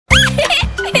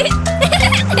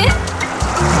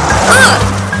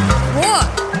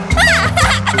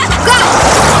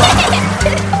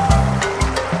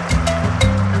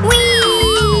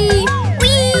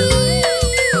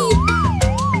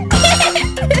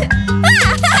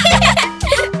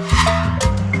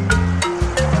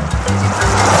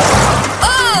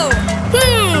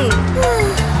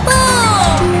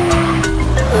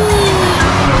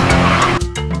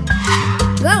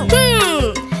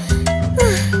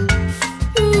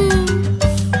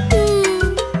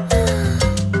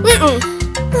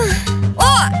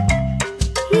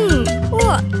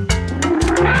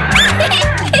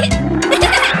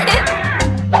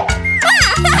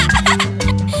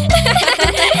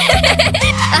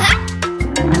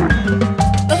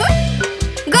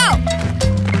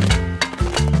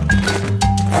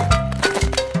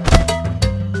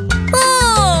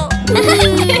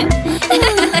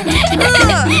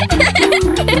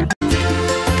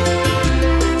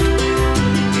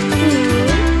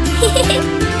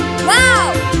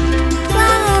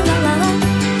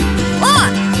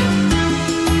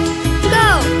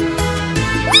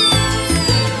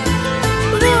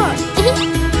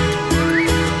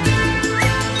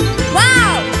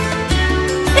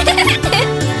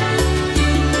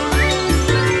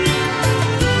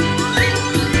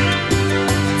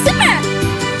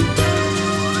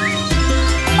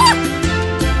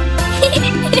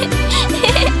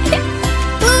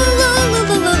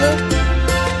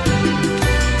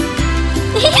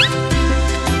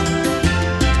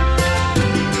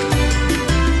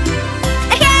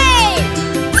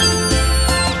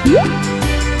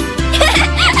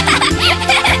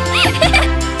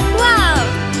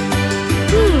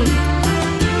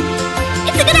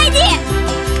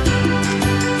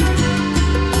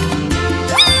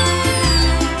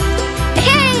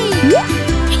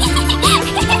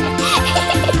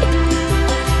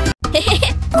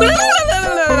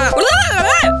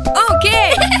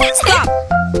Okay, stop.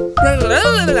 Go. La la la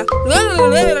la la. La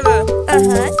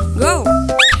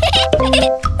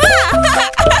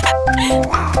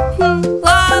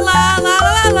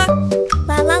la la la la la.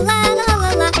 La la la la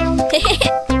la.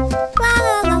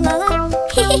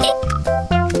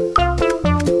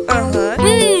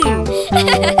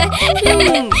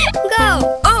 Go.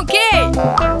 Okay.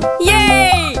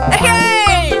 Yay.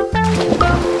 Hey.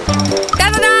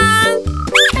 Ta-da-da.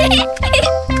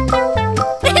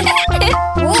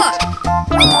 Whoa.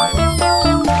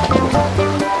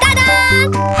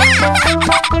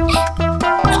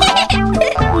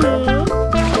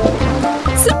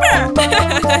 Super.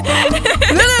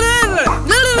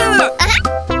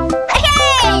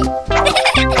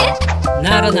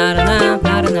 Nara nara na,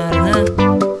 nara nara na.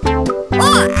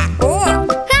 Oh.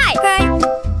 Hi. Hi.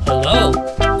 Hello.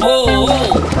 Oh.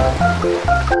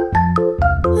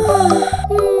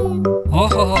 Oh,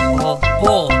 oh, oh,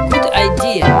 oh, good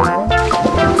idea.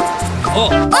 Oh.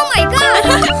 Oh my God.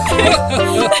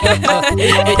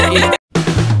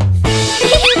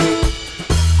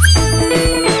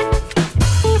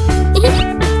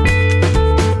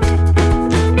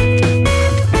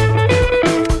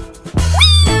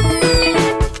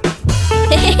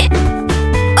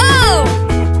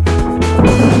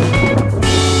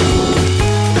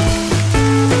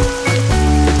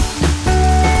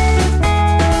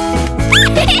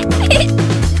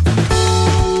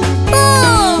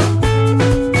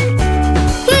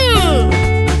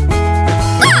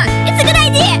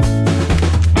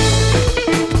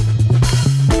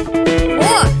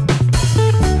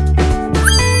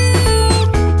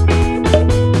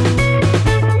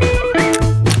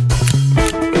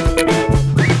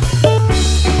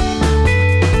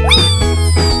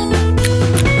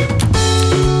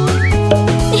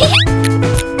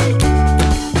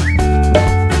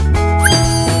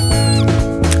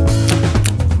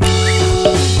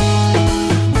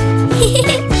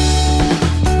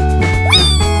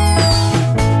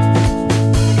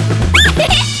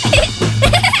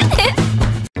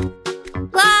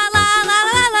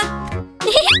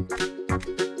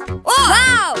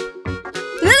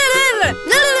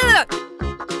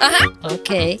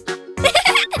 Okay.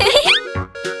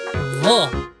 Whoa.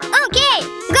 Okay,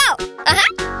 go.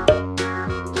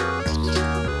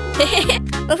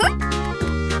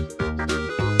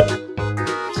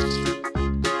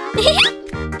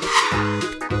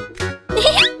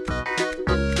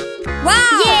 Wow.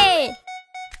 Yay.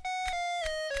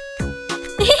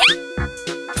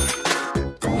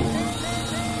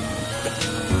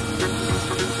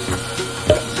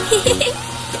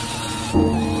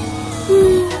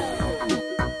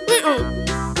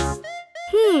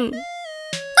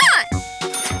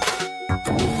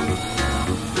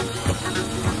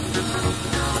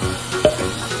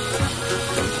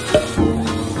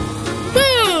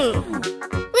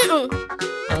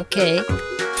 Okay.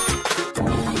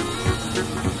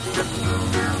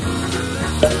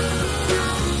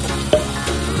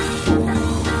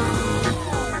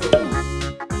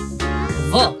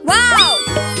 Whoa. Wow.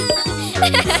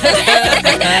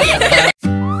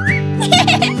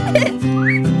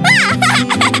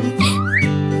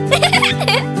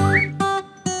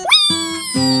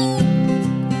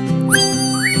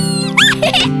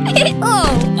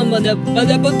 Oh. Amada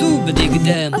bada badu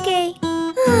badigdam. Okay.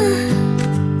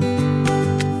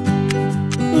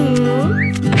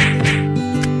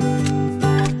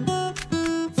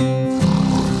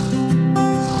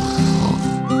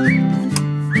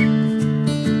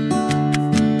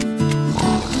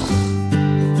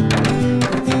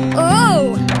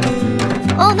 Oh.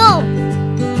 Oh no.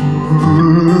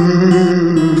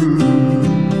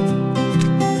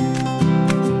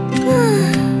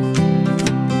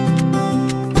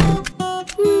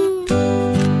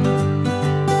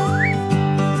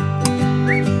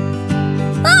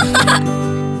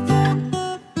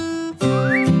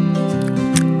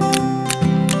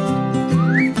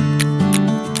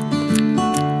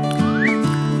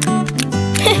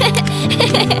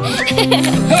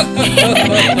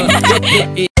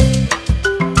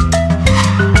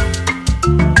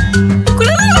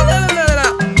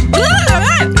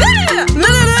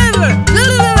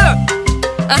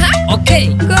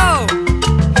 Okay. Go.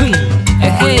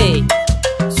 Hey.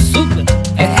 Super.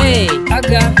 Hey.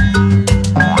 Aga.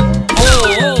 Oh.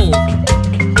 Oh.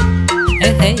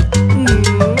 Hey. Hey.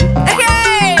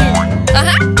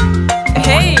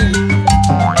 Hey.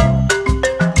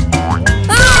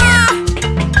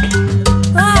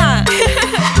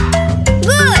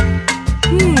 Good.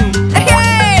 Hey.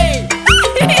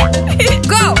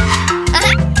 Go.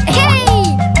 Hey.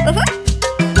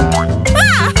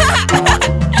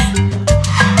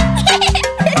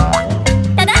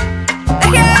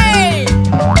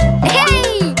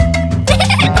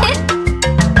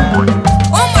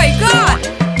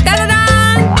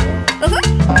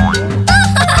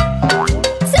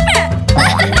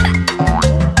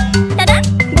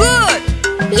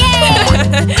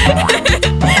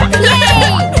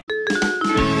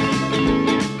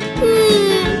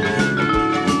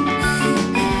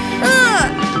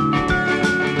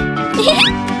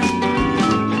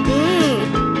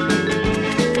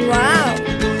 Wow.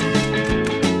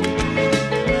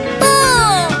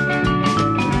 Oh.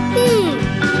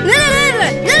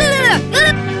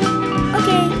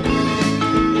 Okay.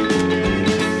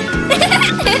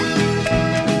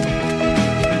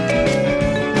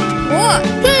 Whoa.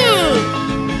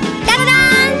 Ta-da-da!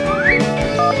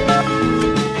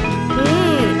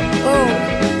 Oh.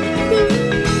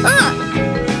 Oh.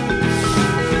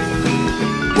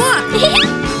 Whoa.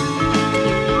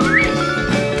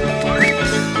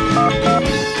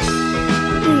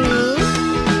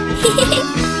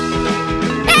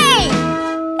 Hey!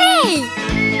 Hey!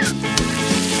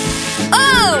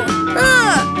 Oh!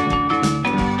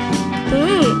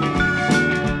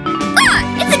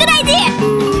 It's a good idea!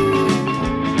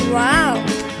 Wow!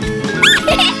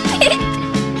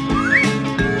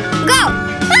 Go!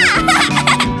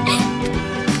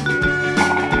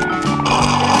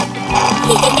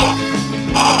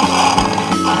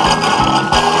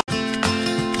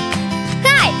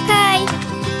 Hi! Hi!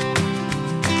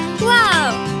 Wow!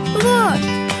 Good!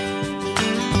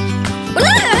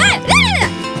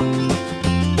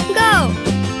 Go!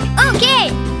 Okay!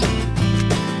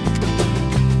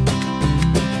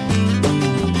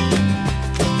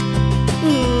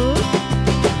 Woo!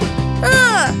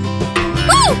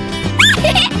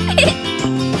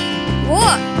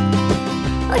 Whoa!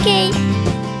 Okay.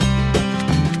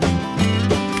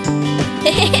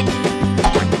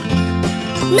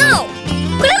 No!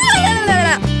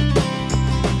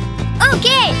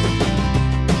 Okay.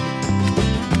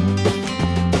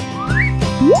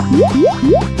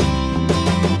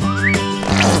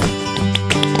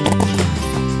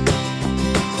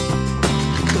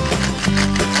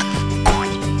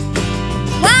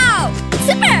 Wow!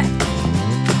 Super!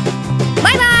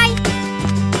 Bye bye!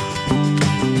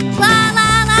 La la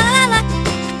la la la!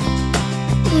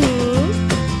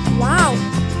 Wow!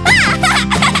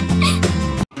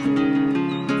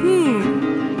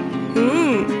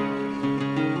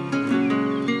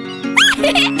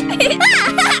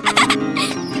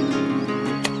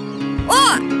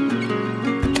 Oh!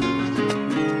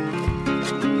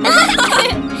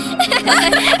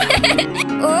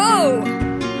 Oh!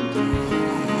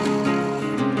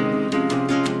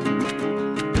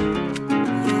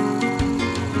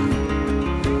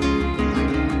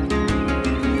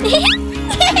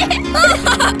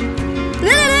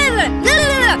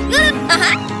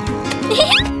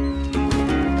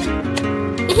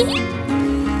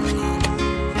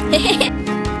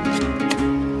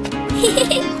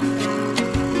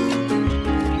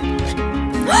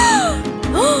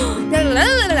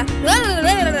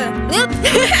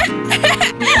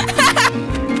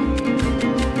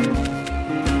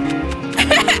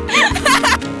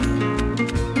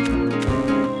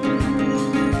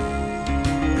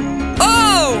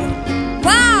 Oh!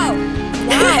 Wow!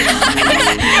 Wow!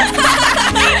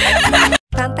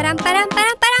 Pam param param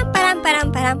param param param param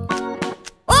param.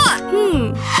 Oh!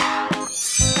 Oh!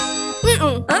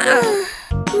 Whoa! Oh!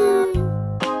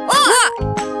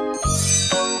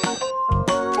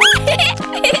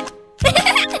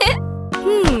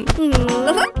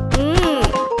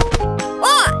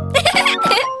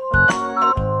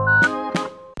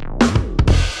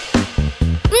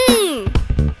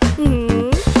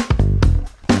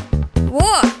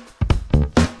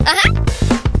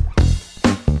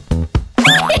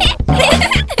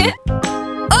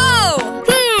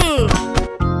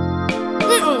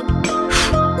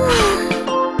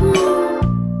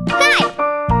 Hi!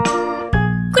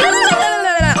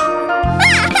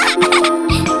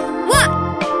 What?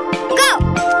 Go!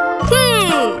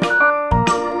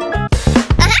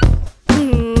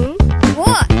 What?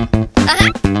 What?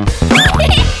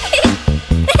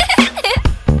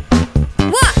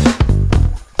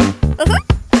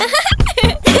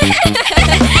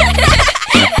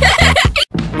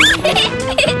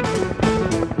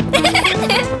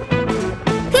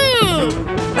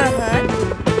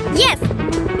 Yes!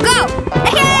 Go!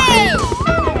 Hey!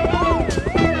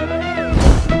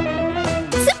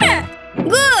 Super!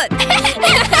 Good!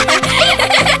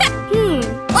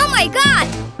 Oh my god!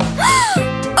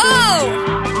 Oh!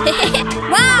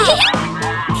 Wow!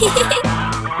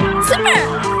 Super!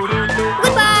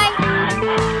 Goodbye!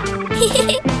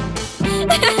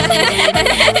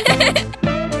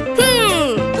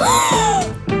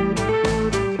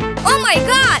 Oh my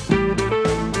god!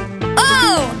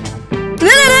 Oh!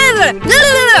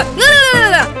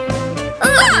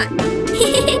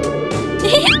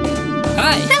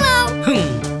 Hi. Hello! Hey!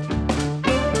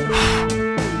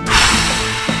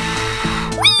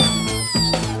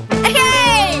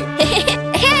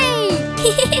 Hey!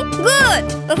 Good!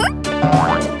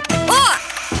 Oh!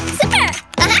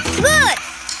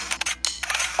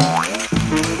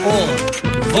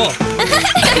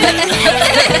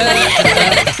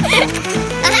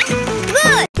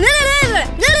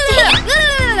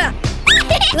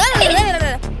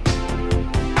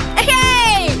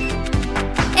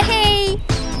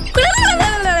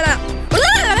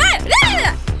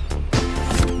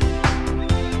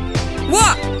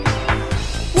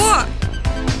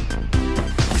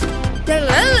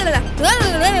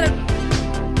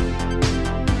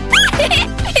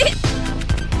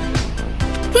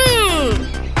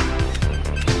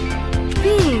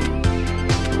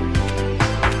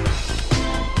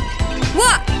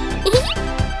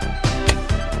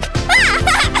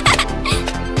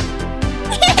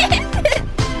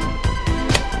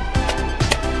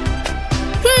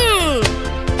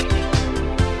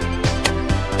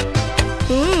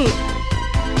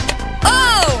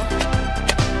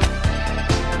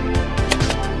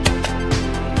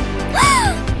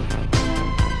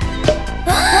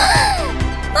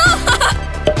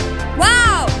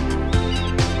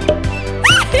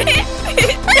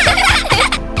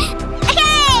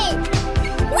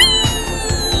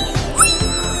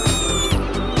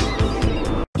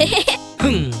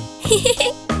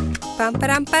 Pam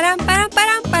param param param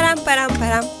param param param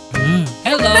param.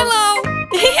 Hello. Hello.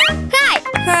 Hi.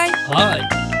 Hi. Hi.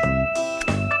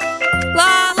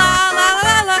 La la la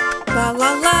la la la la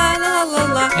la la la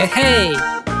la. Hey.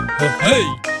 Hey.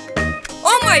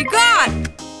 Oh my God.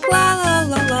 La la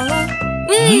la la la.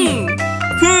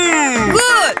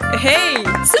 Good. Hey.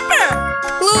 Super.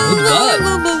 Good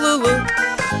boy.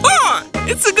 Oh,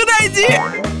 it's a good idea.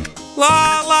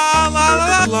 La la la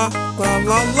la la la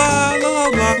la la la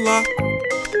la la.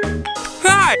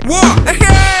 Hi. What?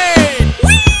 Hey.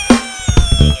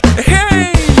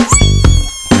 Hey.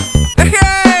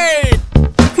 Hey.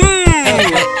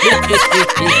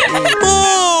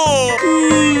 Oh.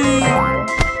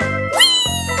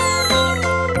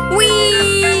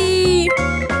 Wee.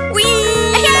 Wee.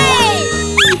 Hey.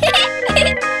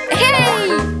 Hey.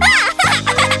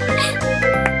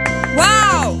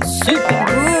 Wow. Super.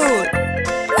 Good.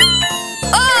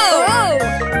 Oh.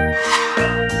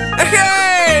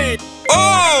 Hey.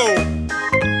 Oh.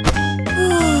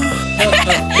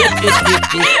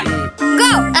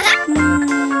 Go.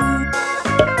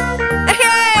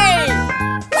 Hey.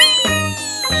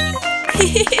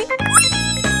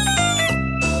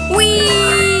 Wee.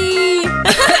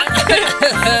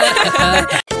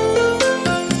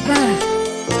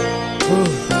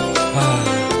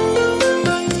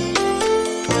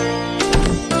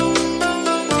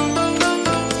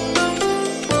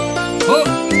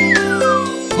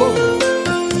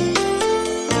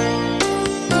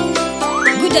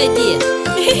 Good idea.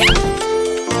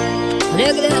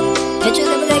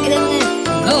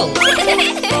 Go.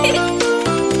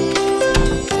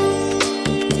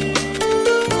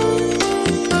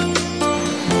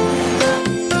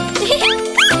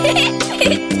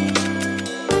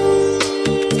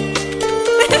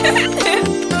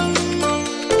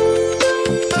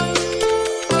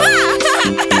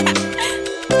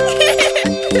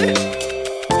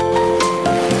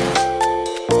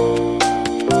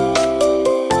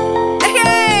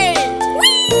 Hey.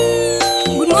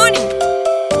 Good morning.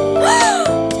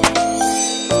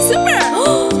 Super.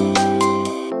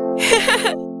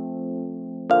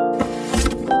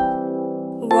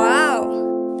 Wow.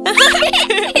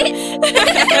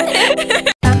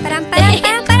 Param param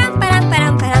param param param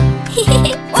param param.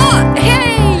 Oh,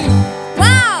 hey.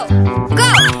 Wow. Go.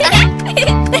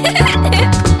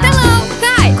 Hello.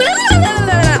 Hi.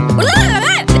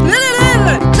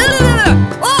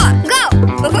 Oh, Go.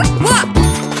 what?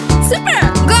 Super.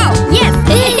 Go. Yes.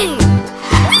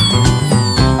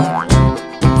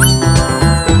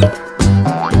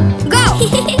 Go.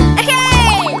 Hey.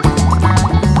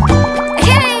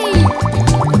 Hey.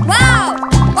 Wow.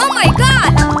 Oh my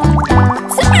God.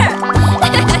 Super.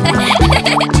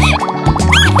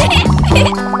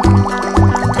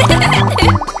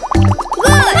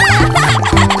 Good.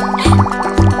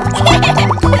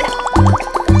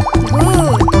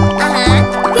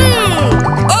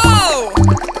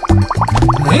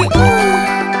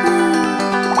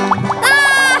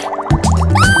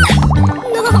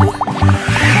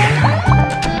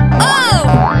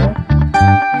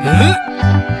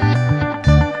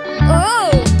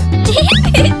 Oh.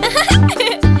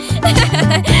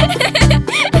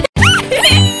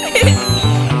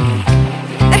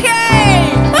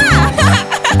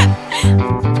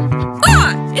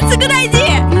 It's a good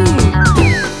idea.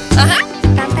 Param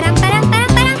param param param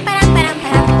param param param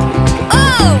param.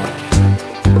 Oh.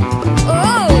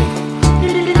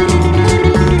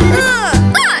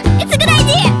 It's a good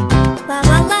idea. La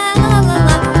la la la la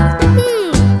la.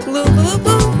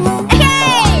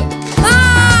 Hey.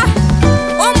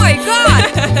 Oh my God.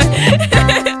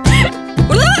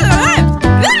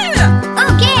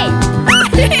 Okay.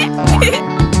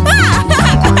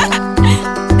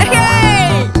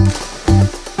 Hey.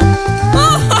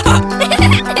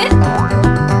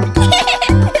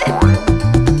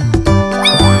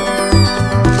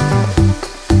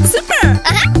 Super.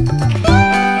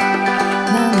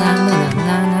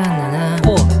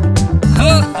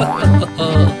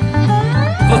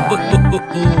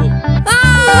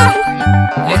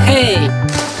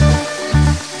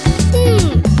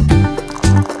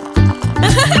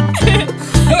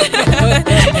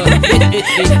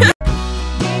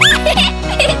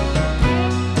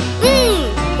 Hey.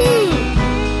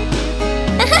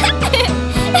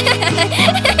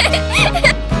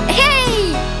 Hey.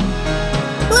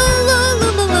 Lu lu lu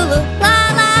lu lu lu. La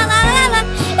la la la la.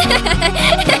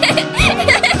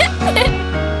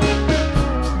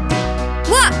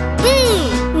 What?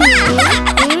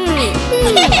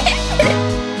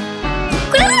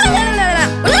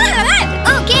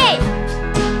 Okay.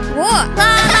 What? La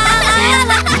la la la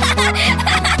la.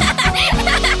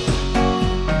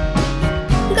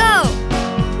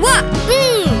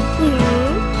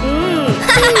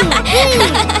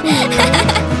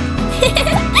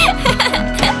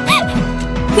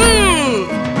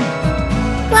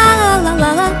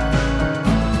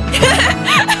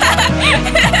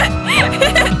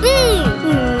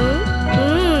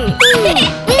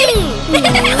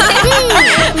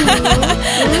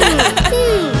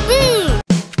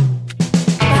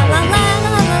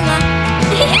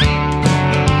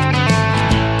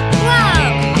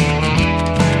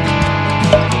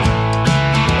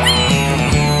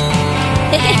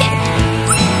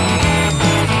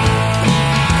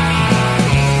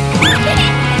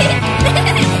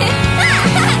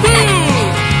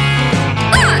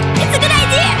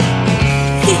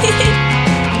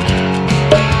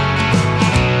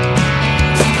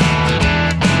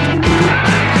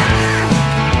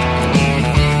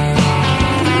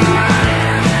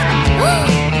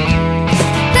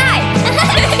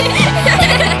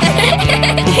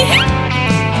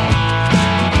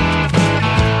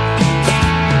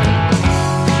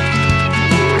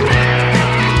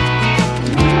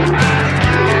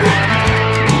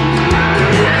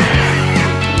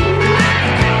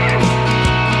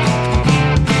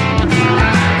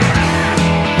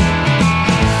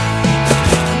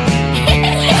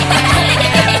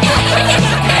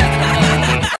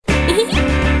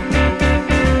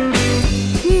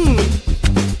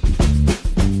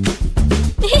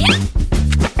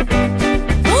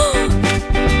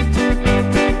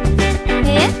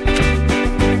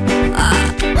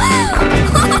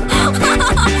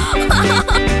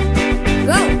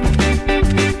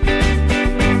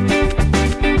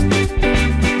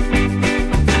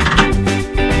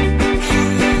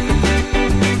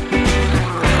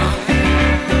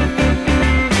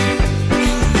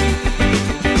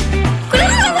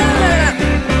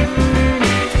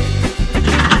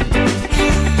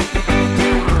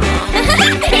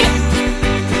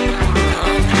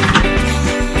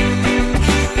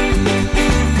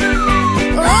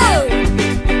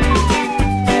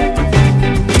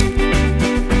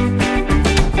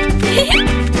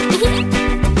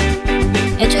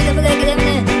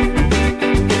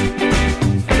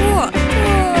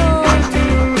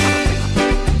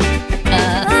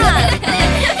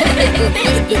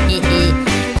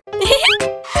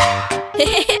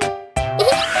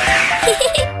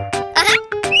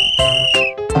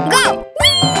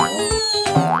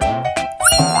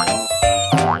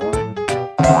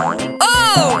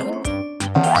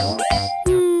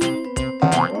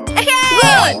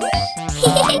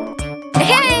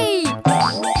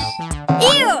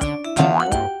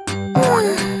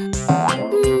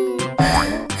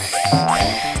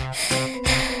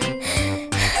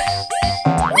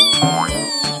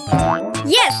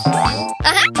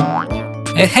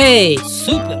 Hey,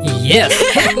 super. Yes.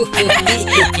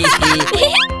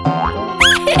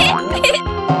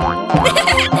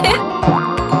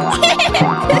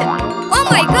 Oh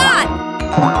my god!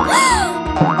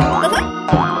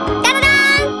 Ta-da-da!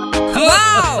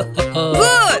 Wow!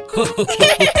 Good!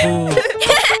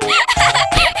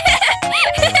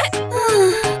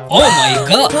 Oh my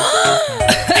god.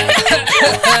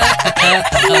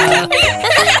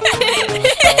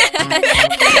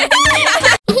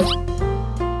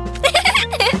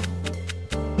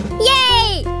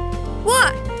 Yay!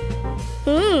 What?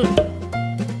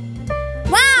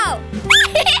 Wow!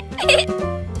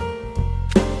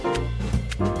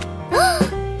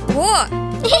 What?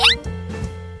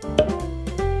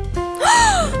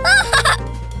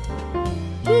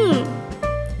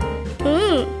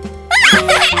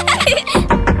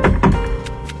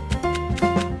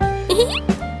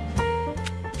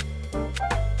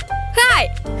 Hi!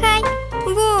 Hi!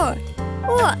 What?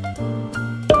 What?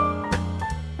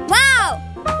 Wow!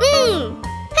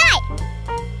 Hi!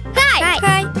 Hi!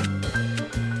 Hi!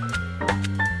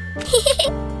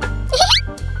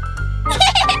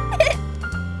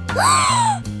 Good!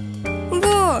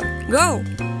 Go!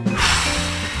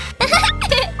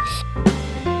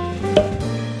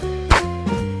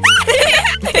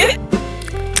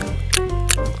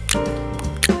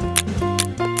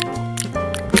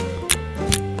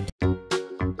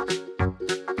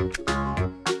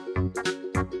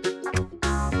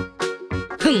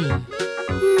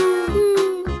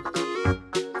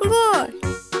 Good!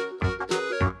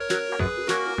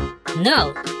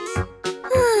 No.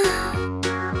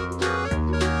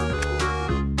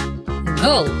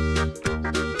 Go.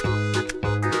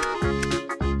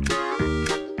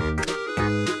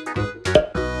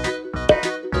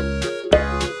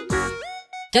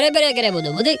 Tere bere kere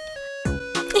budu budik.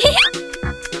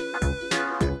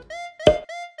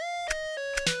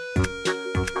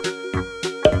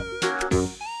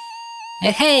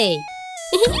 Hey.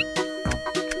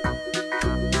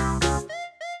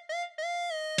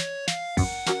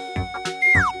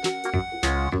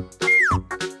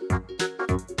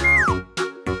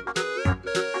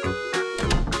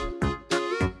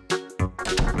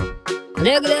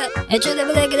 그래 그래 애초에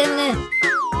그래 그래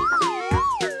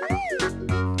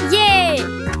Yay!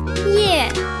 Yeah!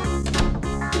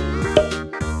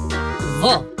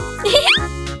 뭐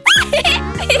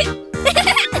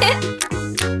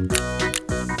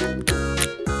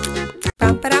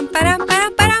Pam param param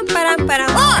param param param param.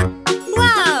 Oh!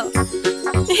 Wow!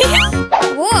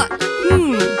 What?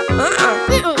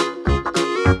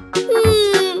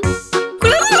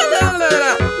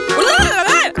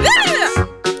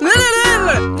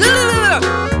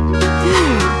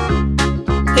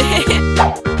 Hey!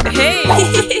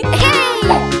 Hey!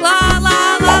 La la la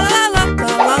la la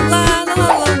la la la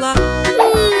la la.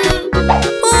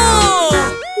 Oh!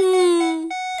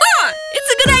 Ah! It's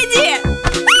a good idea!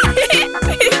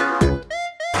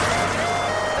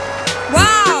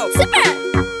 Wow! Super!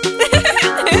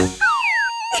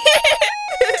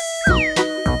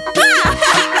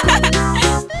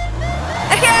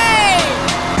 Hey!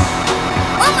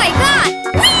 Oh my god!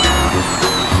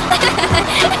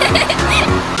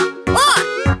 Oh!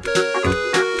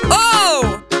 Oh!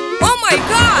 Oh my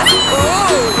god!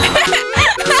 Oh!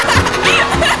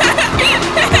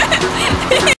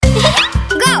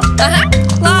 Go! La la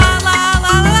la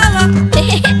la la.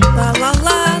 La la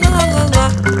la la la la.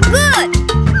 Good!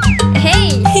 Hey!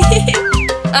 Hey!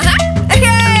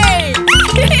 Hey!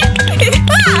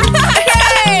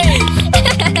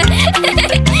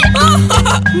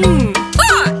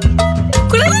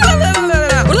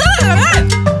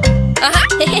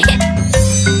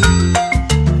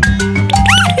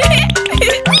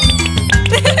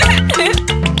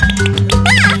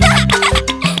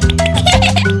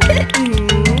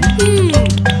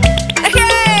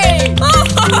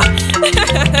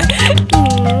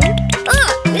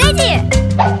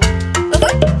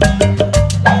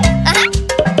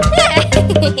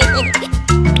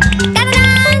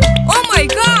 Oh my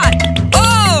god!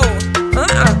 Oh!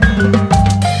 Hey!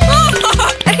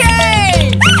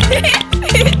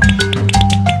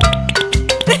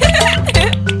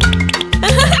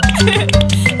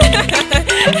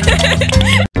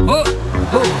 Oh,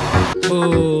 oh,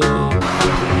 oh.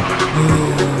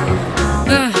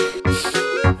 Ah.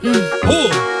 Oh,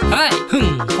 hi.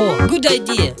 Oh, good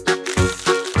idea.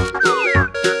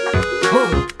 Oh,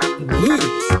 good.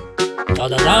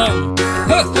 Da-da-dam.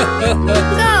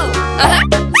 Go!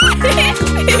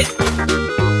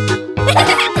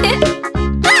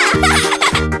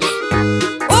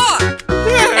 Oh!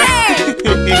 Hey!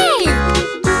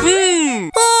 Hey!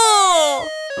 Oh!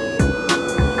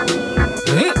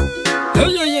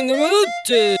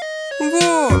 Français.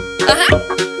 Во!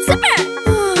 Super!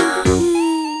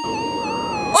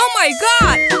 Oh my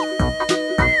god!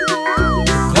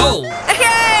 Go.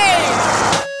 Hey!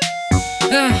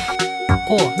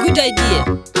 Oh, good idea.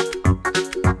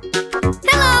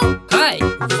 Hello! Hi.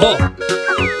 Во.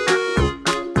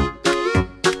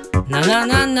 Na na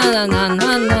na na na na na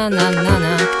na na na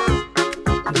na.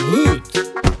 Good.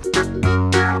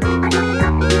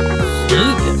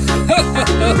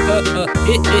 Super.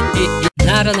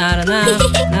 Nara nara na,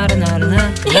 nara nara na,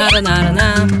 nara nara na.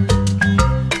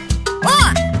 Oh!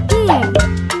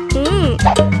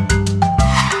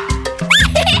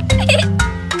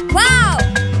 Wow!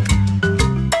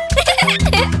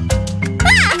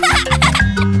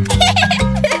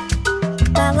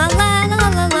 La la la la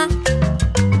la la.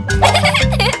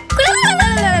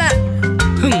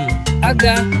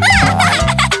 Ага.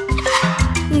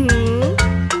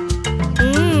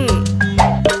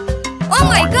 Oh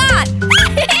my god!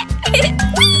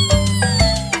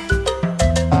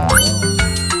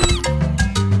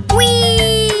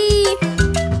 Whee!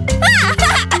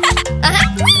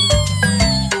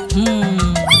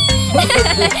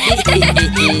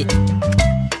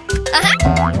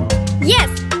 Yes!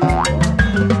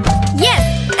 Yes!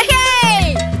 Hey!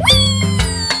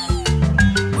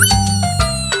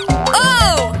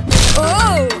 Oh!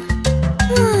 Oh!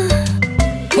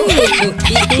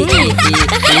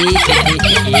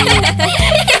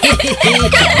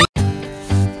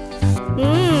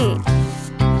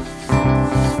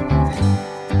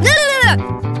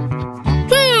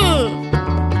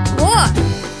 What?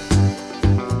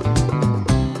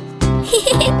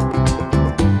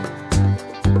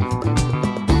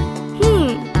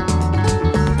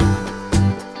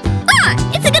 Ah,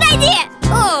 it's a good idea.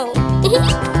 Oh.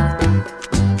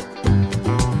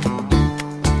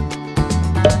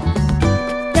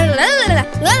 La la la la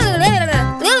la la la la.